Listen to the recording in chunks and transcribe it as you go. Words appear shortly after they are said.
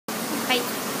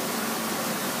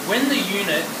When the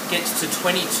unit gets to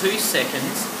 22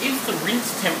 seconds, if the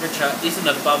rinse temperature isn't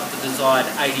above the desired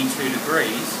 82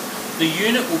 degrees, the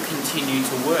unit will continue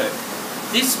to work.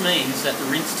 This means that the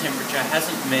rinse temperature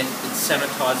hasn't met its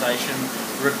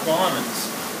sanitisation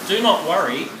requirements. Do not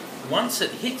worry, once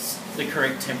it hits the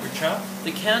correct temperature,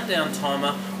 the countdown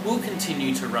timer will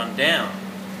continue to run down.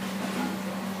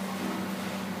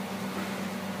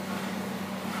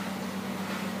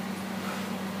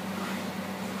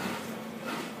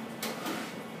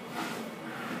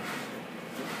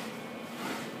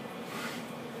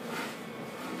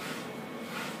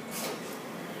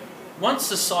 Once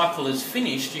the cycle is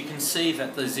finished, you can see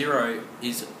that the 0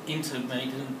 is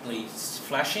intermittently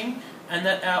flashing and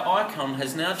that our icon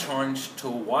has now changed to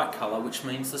a white colour, which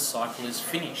means the cycle is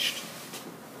finished.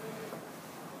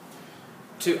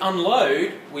 To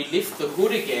unload, we lift the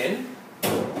hood again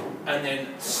and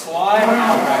then slide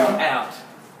our rack out.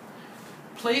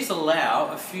 Please allow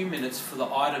a few minutes for the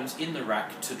items in the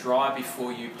rack to dry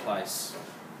before you place.